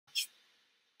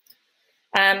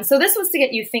So this was to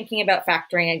get you thinking about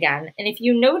factoring again. And if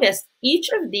you notice, each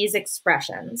of these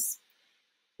expressions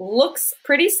looks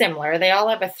pretty similar. They all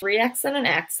have a 3x and an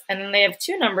x, and then they have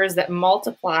two numbers that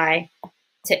multiply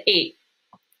to 8.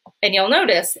 And you'll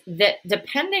notice that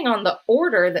depending on the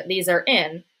order that these are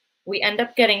in, we end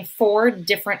up getting 4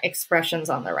 different expressions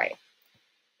on the right.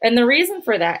 And the reason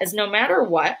for that is no matter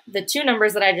what, the two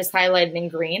numbers that I just highlighted in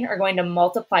green are going to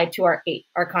multiply to our 8,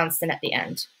 our constant at the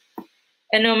end.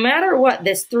 And no matter what,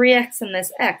 this 3x and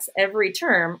this x, every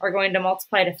term, are going to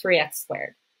multiply to 3x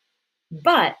squared.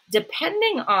 But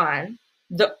depending on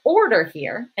the order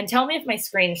here, and tell me if my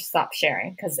screen stops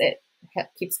sharing because it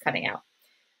keeps cutting out,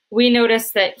 we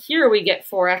notice that here we get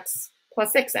 4x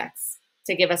plus 6x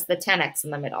to give us the 10x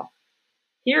in the middle.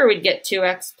 Here we'd get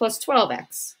 2x plus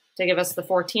 12x to give us the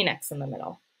 14x in the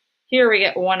middle. Here we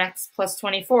get 1x plus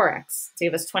 24x to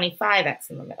give us 25x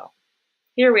in the middle.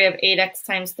 Here we have 8x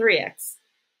times 3x,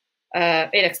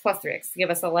 8x plus 3x to give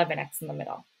us 11x in the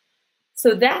middle.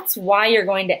 So that's why you're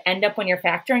going to end up when you're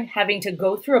factoring having to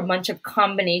go through a bunch of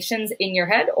combinations in your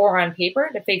head or on paper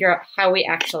to figure out how we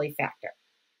actually factor.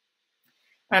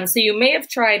 So you may have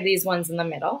tried these ones in the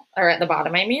middle, or at the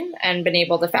bottom, I mean, and been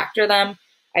able to factor them.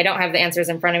 I don't have the answers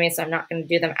in front of me, so I'm not going to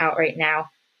do them out right now.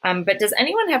 But does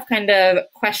anyone have kind of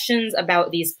questions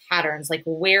about these patterns, like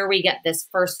where we get this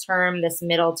first term, this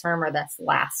middle term, or this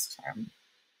last term?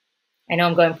 I know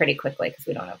I'm going pretty quickly because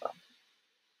we don't have them.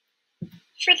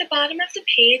 For the bottom of the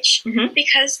page,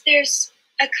 because there's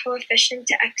a coefficient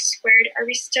to x squared, are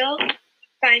we still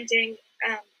finding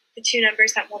the two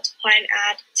numbers that multiply and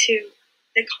add to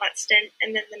the constant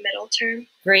and then the middle term?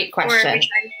 Great question. Or are we trying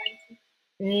to find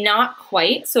something? Not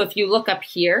quite. So if you look up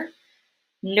here,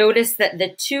 notice that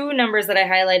the two numbers that I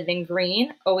highlighted in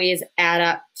green always add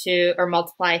up to or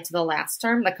multiply to the last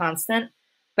term, the constant.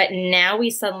 But now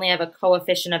we suddenly have a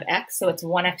coefficient of x, so it's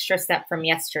one extra step from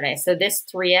yesterday. So this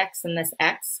 3x and this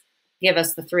x give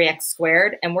us the 3x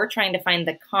squared, and we're trying to find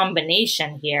the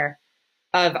combination here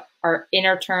of our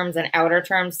inner terms and outer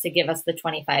terms to give us the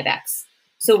 25x.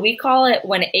 So we call it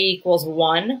when a equals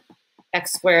 1,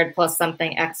 x squared plus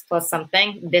something, x plus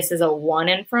something. This is a 1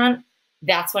 in front.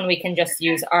 That's when we can just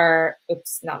use our,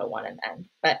 oops, not a 1 in the end,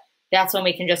 but that's when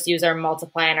we can just use our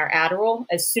multiply and our add rule.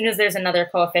 As soon as there's another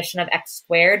coefficient of x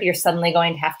squared, you're suddenly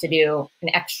going to have to do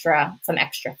some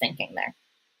extra thinking there.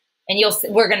 And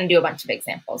we're going to do a bunch of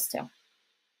examples too.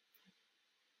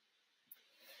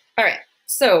 All right,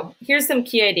 so here's some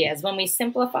key ideas. When we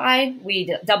simplify,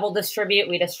 we double distribute,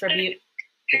 we distribute.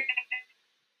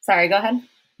 Sorry, go ahead.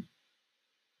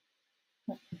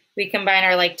 We combine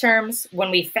our like terms.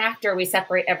 When we factor, we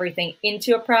separate everything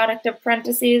into a product of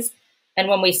parentheses. And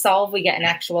when we solve, we get an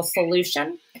actual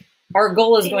solution. Our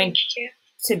goal is going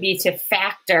to be to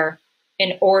factor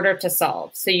in order to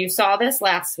solve. So you saw this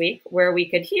last week where we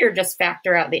could here just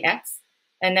factor out the x,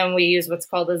 and then we use what's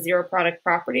called a zero product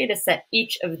property to set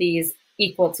each of these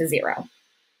equal to 0.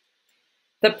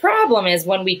 The problem is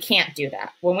when we can't do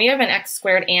that. When we have an x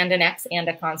squared and an x and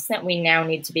a constant, we now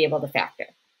need to be able to factor.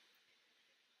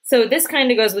 So this kind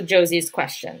of goes with Josie's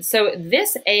question. So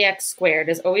this ax squared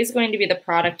is always going to be the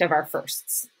product of our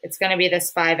firsts. It's going to be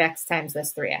this 5x times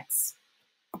this 3x.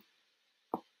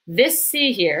 This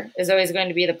c here is always going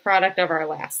to be the product of our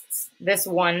lasts. This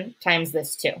 1 times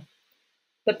this 2.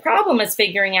 The problem is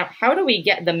figuring out how do we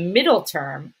get the middle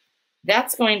term.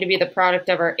 That's going to be the product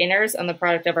of our inners and the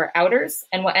product of our outers.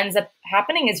 And what ends up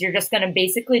happening is you're just going to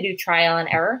basically do trial and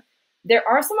error. There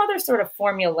are some other sort of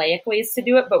formulaic ways to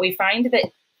do it, but we find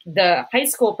that the high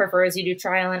school prefers you do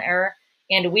trial and error,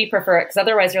 and we prefer it because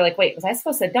otherwise you're like, wait, was I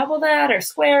supposed to double that or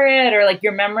square it? Or like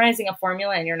you're memorizing a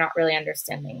formula and you're not really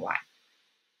understanding why.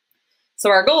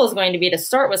 So our goal is going to be to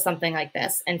start with something like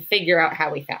this and figure out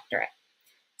how we factor it.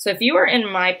 So if you are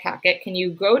in my packet, can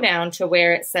you go down to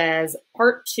where it says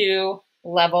Part 2,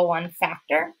 Level 1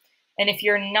 Factor? And if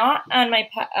you're not on my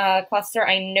cluster,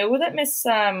 I know that Miss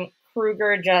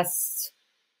Kruger just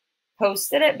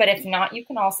posted it, but if not, you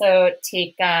can also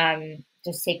take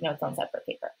just take notes on separate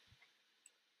paper.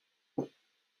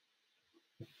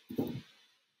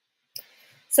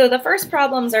 So the first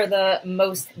problems are the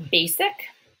most basic.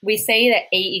 We say that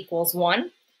a equals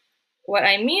 1. What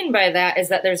I mean by that is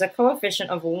that there's a coefficient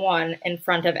of 1 in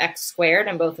front of x squared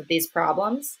in both of these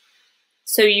problems.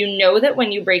 So you know that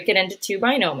when you break it into two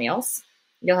binomials,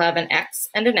 you'll have an x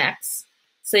and an x.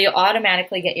 So you'll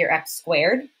automatically get your x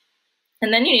squared.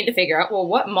 And then you need to figure out, well,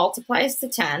 what multiplies to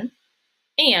 10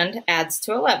 and adds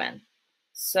to 11?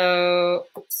 So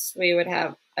we would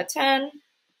have a 10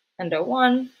 and a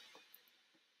 1.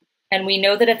 And we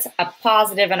know that it's a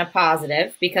positive and a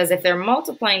positive because if they're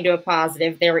multiplying to a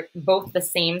positive, they're both the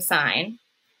same sign.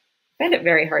 find it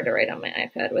very hard to write on my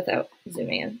iPad without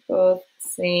zooming in. Both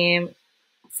same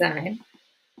sign.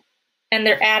 And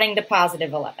they're adding to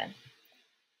positive 11.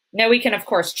 Now we can, of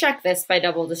course, check this by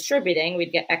double distributing.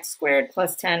 We'd get x squared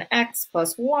plus 10x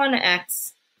plus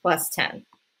 1x plus 10.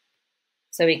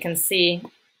 So we can see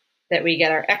that we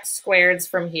get our x squareds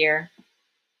from here.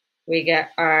 We get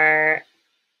our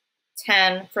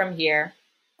 10 from here.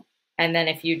 And then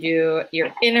if you do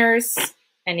your inners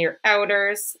and your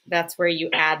outers, that's where you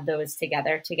add those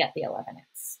together to get the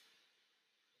 11x.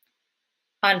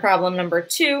 On problem number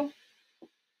 2,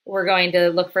 we're going to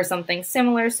look for something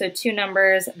similar. So two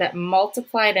numbers that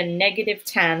multiply to negative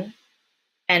 10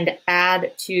 and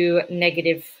add to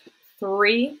negative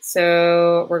 3.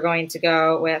 So we're going to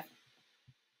go with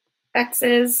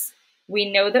x's.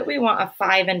 We know that we want a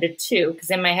 5 and a 2,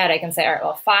 because in my head I can say, all right,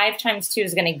 well, 5 times 2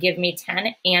 is going to give me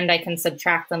 10, and I can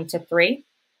subtract them to 3.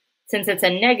 Since it's a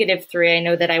negative 3, I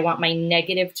know that I want my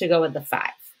negative to go with the 5.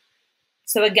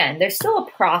 So again, there's still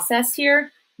a process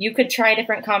here. You could try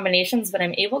different combinations, but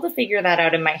I'm able to figure that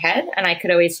out in my head, and I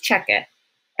could always check it.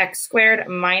 X squared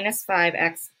minus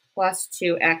 5x plus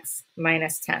 2x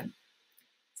minus 10.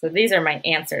 So these are my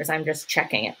answers. I'm just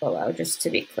checking it below, just to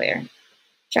be clear.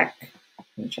 Check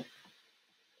and check.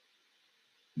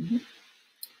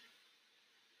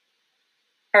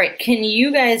 All right, can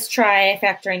you guys try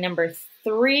factoring number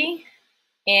 3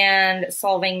 and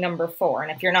solving number 4?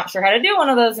 And if you're not sure how to do one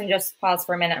of those, and just pause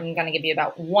for a minute, I'm going to give you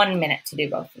about 1 minute to do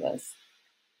both of those.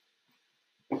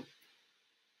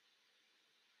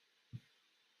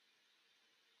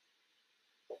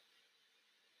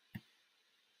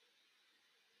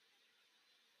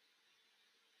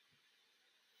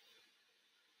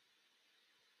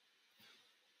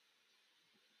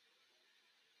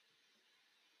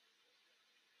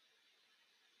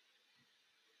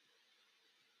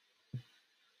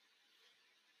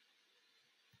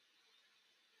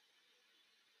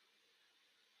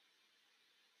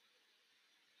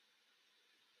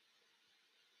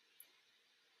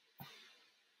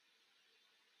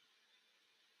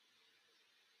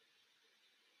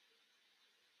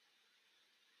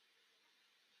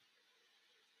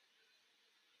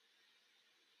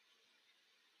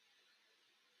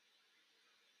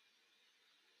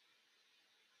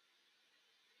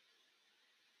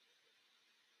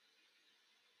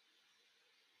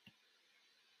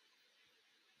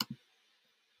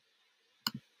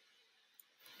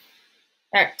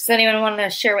 All right, does anyone want to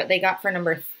share what they got for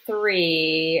number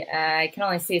 3? I can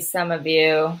only see some of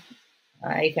you.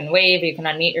 You can wave, you can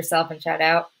unmute yourself and shout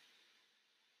out.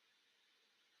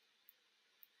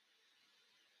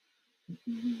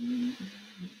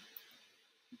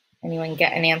 Anyone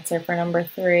get an answer for number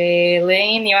 3?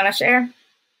 Lane, you want to share?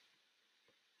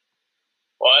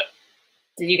 What?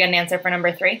 Did you get an answer for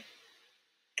number 3?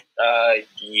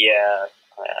 Yeah.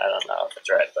 I don't know if it's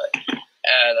right, but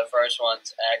the first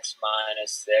one's x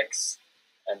minus 6,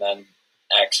 and then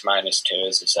x minus 2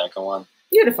 is the second one.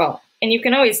 Beautiful. And you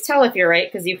can always tell if you're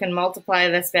right, because you can multiply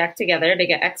this back together to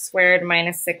get x squared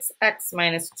minus 6x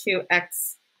minus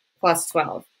 2x plus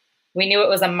 12. We knew it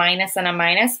was a minus and a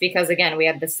minus because, again, we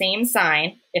had the same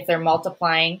sign if they're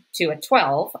multiplying to a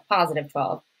 12, a positive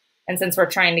 12. And since we're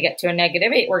trying to get to a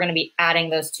negative 8, we're going to be adding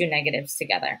those two negatives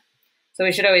together. So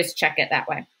we should always check it that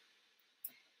way.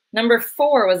 Number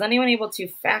 4, was anyone able to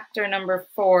factor number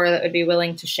 4 that would be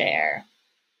willing to share?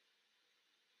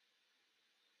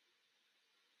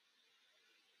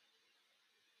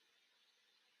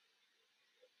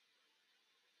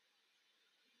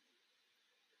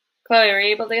 Chloe, were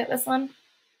you able to get this one?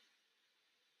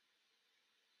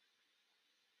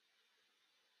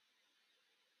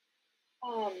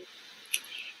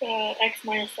 X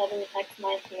minus 7 and x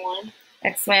minus 1.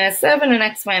 X minus 7 and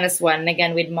x minus 1. And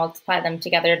again, we'd multiply them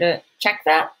together to check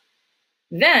that.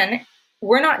 Then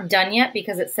we're not done yet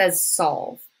because it says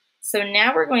solve. So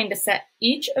now we're going to set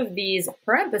each of these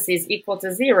parentheses equal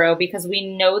to 0 because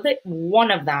we know that one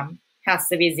of them has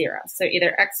to be 0. So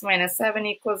either x minus 7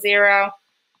 equals 0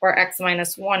 or x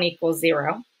minus 1 equals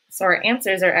 0. So our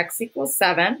answers are x equals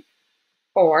 7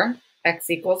 or x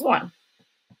equals 1.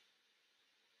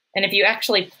 And if you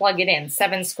actually plug it in,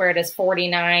 7 squared is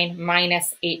 49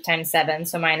 minus 8 times 7,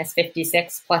 so minus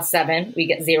 56 plus 7, we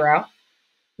get 0.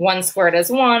 1 squared is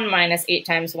 1 minus 8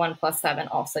 times 1 plus 7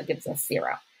 also gives us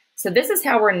 0. So this is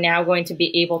how we're now going to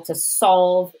be able to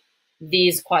solve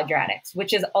these quadratics,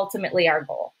 which is ultimately our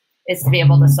goal, is to be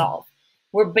able to solve.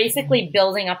 We're basically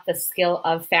building up the skill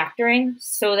of factoring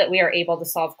so that we are able to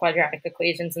solve quadratic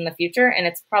equations in the future, and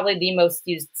it's probably the most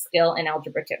used skill in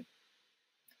Algebra 2.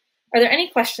 Are there any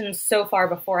questions so far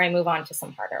before I move on to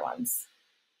some harder ones?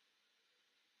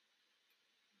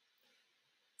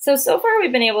 So far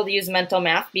we've been able to use mental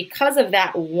math because of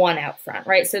that 1 out front,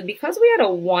 right? So because we had a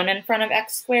 1 in front of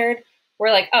x squared,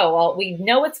 we're like, oh, well, we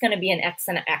know it's going to be an x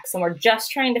and an x, and we're just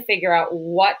trying to figure out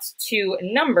what two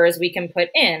numbers we can put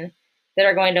in that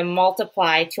are going to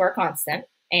multiply to our constant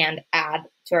and add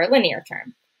to our linear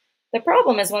term. The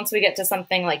problem is once we get to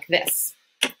something like this.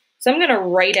 So I'm going to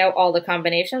write out all the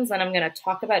combinations, and I'm going to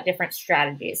talk about different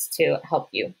strategies to help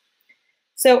you.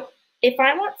 So if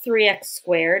I want 3x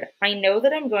squared, I know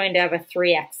that I'm going to have a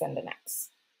 3x and an x.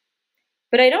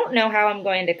 But I don't know how I'm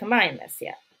going to combine this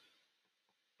yet.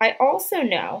 I also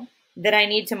know that I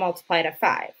need to multiply to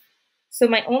 5. So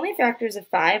my only factors of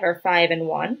 5 are 5 and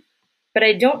 1, but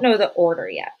I don't know the order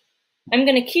yet. I'm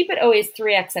going to keep it always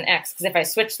 3x and x, because if I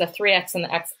switch the 3x and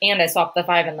the x and I swap the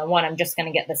 5 and the 1, I'm just going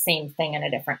to get the same thing in a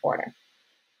different order.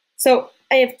 So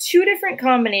I have two different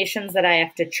combinations that I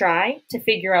have to try to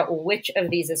figure out which of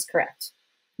these is correct.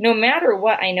 No matter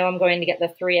what, I know I'm going to get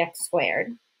the 3x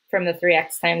squared from the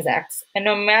 3x times x, and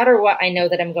no matter what, I know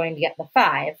that I'm going to get the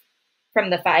 5 from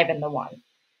the 5 and the 1.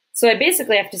 So I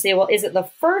basically have to say, well, is it the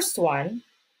first one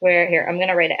where, here, I'm going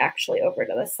to write it actually over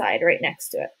to the side right next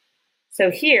to it. So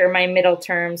here, my middle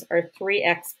terms are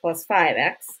 3x plus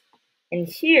 5x, and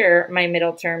here, my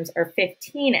middle terms are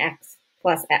 15x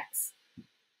plus x.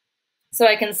 So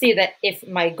I can see that if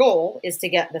my goal is to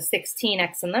get the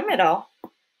 16x in the middle,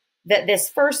 that this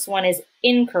first one is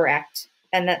incorrect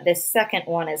and that this second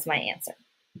one is my answer.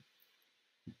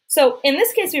 So in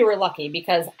this case, we were lucky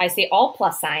because I see all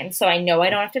plus signs, so I know I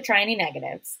don't have to try any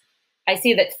negatives. I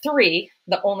see that 3,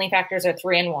 the only factors are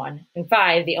 3 and 1, and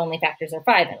 5, the only factors are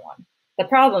 5 and 1. The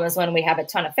problem is when we have a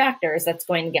ton of factors, that's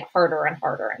going to get harder and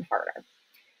harder and harder.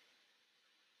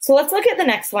 So let's look at the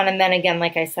next one. And then again,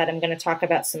 like I said, I'm going to talk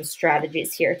about some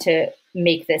strategies here to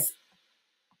make this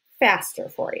faster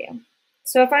for you.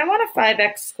 So if I want a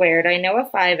 5x squared, I know a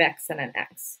 5x and an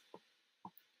x.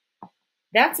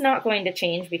 That's not going to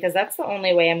change because that's the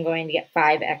only way I'm going to get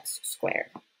 5x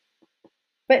squared.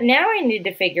 But now I need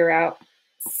to figure out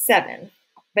 7,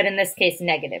 but in this case,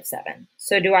 negative 7.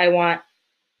 So do I want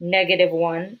negative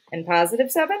 1 and positive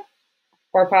 7,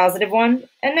 or positive 1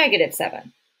 and negative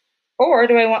 7? Or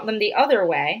do I want them the other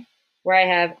way, where I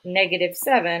have negative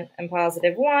 7 and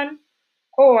positive 1,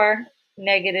 or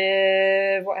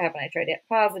negative, what happened? I tried it,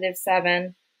 positive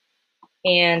 7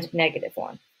 and negative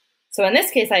 1. So in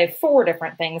this case, I have 4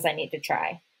 different things I need to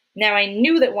try. Now I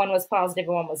knew that one was positive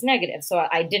and one was negative, so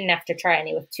I didn't have to try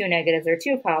any with 2 negatives or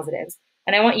 2 positives.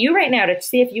 And I want you right now to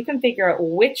see if you can figure out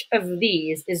which of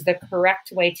these is the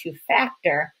correct way to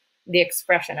factor the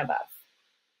expression above.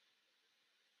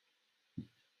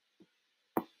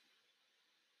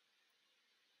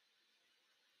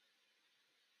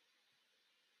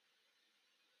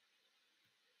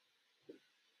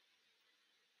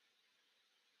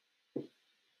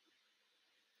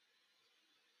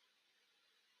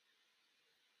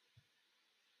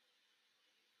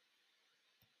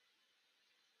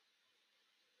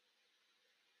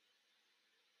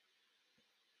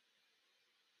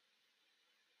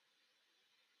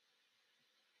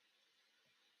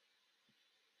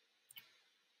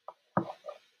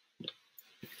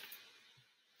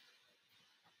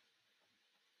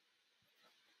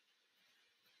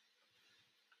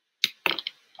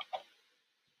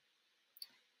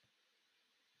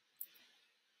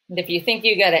 And if you think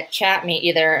you get it, chat me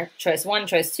either choice 1,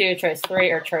 choice 2, choice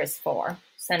 3, or choice 4.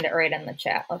 Send it right in the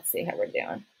chat. Let's see how we're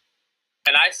doing.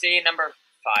 Can I see number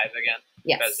 5 again?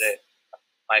 Yes. Because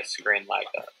my screen lagged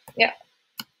up. Yeah.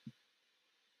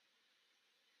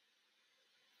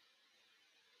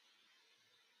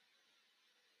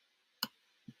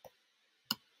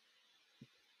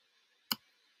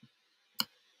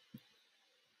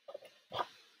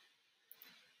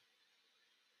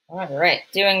 All right,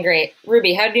 doing great.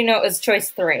 Ruby, how do you know it was choice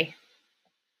 3?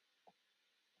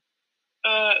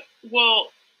 Well,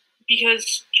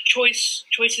 because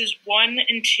choices 1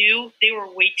 and 2, they were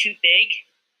way too big.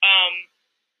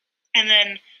 And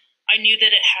then I knew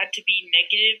that it had to be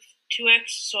negative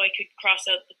 2x, so I could cross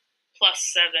out the plus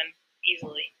 7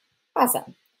 easily.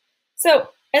 Awesome. So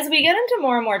as we get into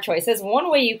more and more choices,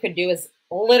 one way you could do is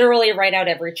literally write out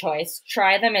every choice,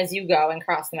 try them as you go, and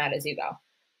cross them out as you go.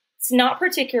 It's not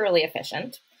particularly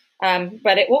efficient,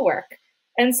 but it will work.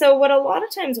 And so what a lot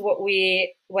of times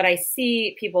what I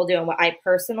see people do and what I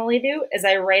personally do is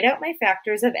I write out my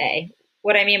factors of A.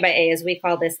 What I mean by A is we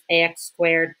call this ax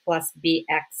squared plus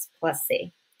bx plus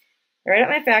c. I write out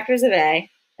my factors of A,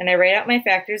 and I write out my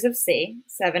factors of C,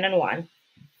 7 and 1,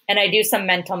 and I do some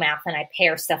mental math and I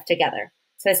pair stuff together.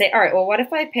 So I say, all right, well, what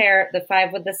if I pair the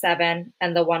 5 with the 7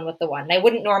 and the 1 with the 1? And I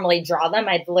wouldn't normally draw them.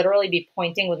 I'd literally be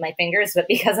pointing with my fingers, but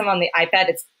because I'm on the iPad,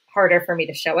 it's harder for me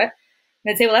to show it.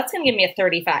 And I'd say, well, that's going to give me a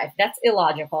 35. That's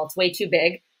illogical. It's way too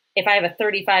big. If I have a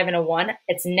 35 and a 1,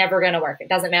 it's never going to work. It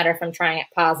doesn't matter if I'm trying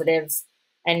at positives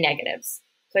and negatives.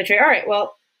 So I try, all right,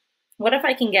 well, what if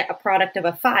I can get a product of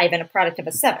a 5 and a product of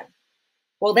a 7?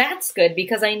 Well, that's good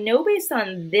because I know based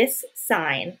on this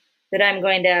sign that I'm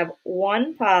going to have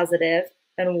 1 positive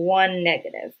and 1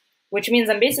 negative, which means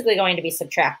I'm basically going to be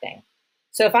subtracting.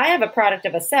 So if I have a product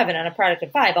of a 7 and a product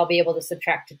of 5, I'll be able to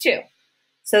subtract to 2.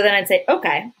 So then I'd say,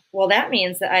 okay, well, that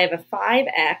means that I have a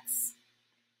 5x,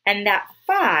 and that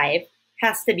 5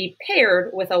 has to be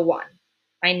paired with a 1.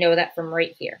 I know that from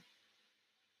right here.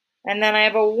 And then I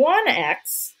have a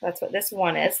 1x, that's what this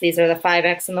 1 is. These are the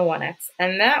 5x and the 1x.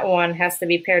 And that 1 has to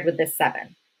be paired with this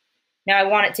 7. Now I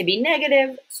want it to be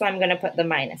negative, so I'm going to put the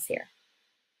minus here.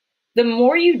 The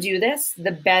more you do this,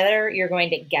 the better you're going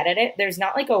to get at it. There's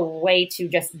not like a way to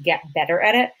just get better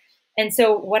at it. And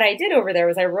so what I did over there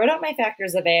was I wrote out my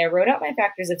factors of A, I wrote out my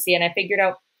factors of C, and I figured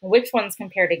out which ones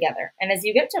compare together. And as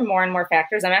you get to more and more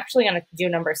factors, I'm actually going to do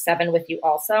number 7 with you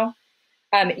also.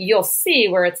 You'll see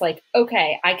where it's like,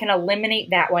 okay, I can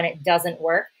eliminate that when it doesn't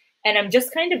work. And I'm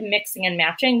just kind of mixing and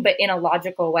matching, but in a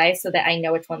logical way so that I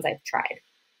know which ones I've tried.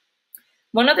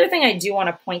 One other thing I do want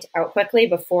to point out quickly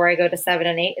before I go to 7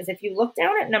 and 8 is if you look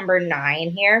down at number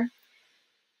 9 here,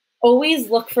 always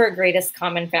look for a greatest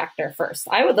common factor first.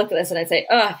 I would look at this and I'd say,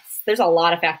 there's a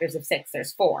lot of factors of 6.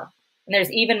 There's 4. And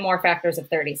there's even more factors of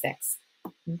 36.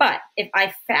 But if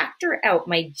I factor out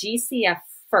my GCF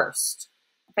first,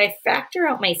 if I factor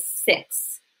out my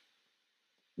 6,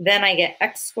 then I get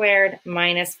x squared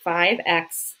minus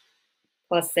 5x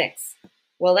plus 6.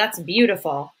 Well, that's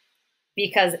beautiful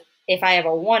because if I have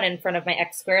a 1 in front of my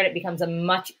x squared, it becomes a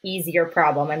much easier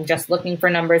problem. I'm just looking for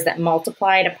numbers that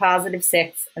multiply to positive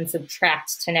 6 and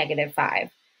subtract to negative 5.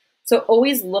 So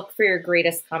always look for your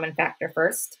greatest common factor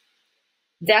first.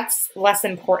 That's less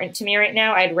important to me right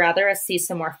now. I'd rather us see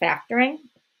some more factoring.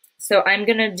 So I'm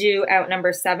going to do out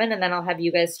number 7, and then I'll have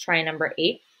you guys try number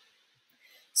 8.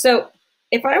 So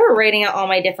if I were writing out all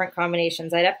my different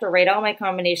combinations, I'd have to write all my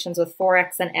combinations with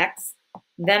 4x and x.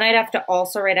 Then I'd have to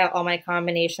also write out all my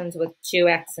combinations with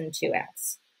 2x and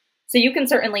 2x. So you can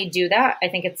certainly do that. I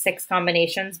think it's 6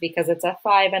 combinations because it's a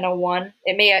 5 and a 1.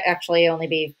 It may actually only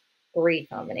be 3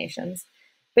 combinations.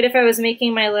 But if I was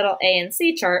making my little A and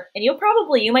C chart, and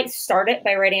you might start it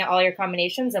by writing out all your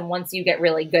combinations, and once you get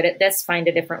really good at this, find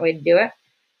a different way to do it.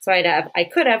 So I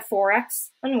could have 4x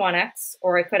and 1x,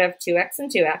 or I could have 2x and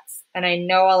 2x, and I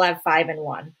know I'll have 5 and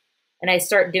 1. And I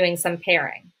start doing some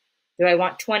pairing. Do I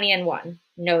want 20 and 1?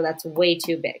 No, that's way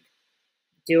too big.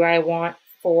 Do I want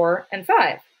 4 and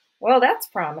 5? Well, that's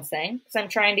promising, because I'm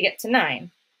trying to get to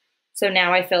 9. So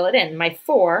now I fill it in. My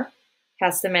 4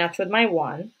 has to match with my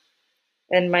 1.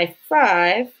 And my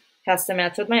 5 has to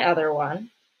match with my other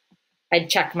one. I'd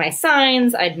check my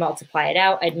signs, I'd multiply it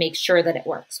out, I'd make sure that it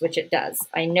works, which it does.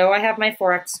 I know I have my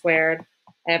 4x squared,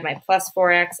 I have my plus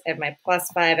 4x, I have my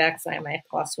plus 5x, I have my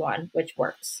plus 1, which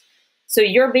works. So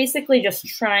you're basically just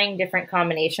trying different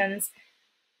combinations.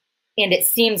 And it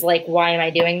seems like, why am I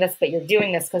doing this? But you're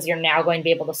doing this because you're now going to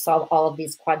be able to solve all of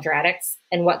these quadratics.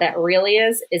 And what that really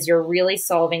is you're really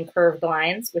solving curved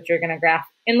lines, which you're going to graph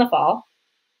in the fall.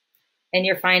 And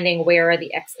you're finding where are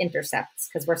the x-intercepts,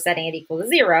 because we're setting it equal to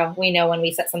 0. We know when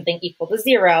we set something equal to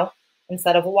 0,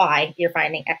 instead of y, you're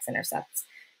finding x-intercepts.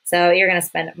 So you're going to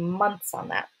spend months on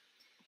that.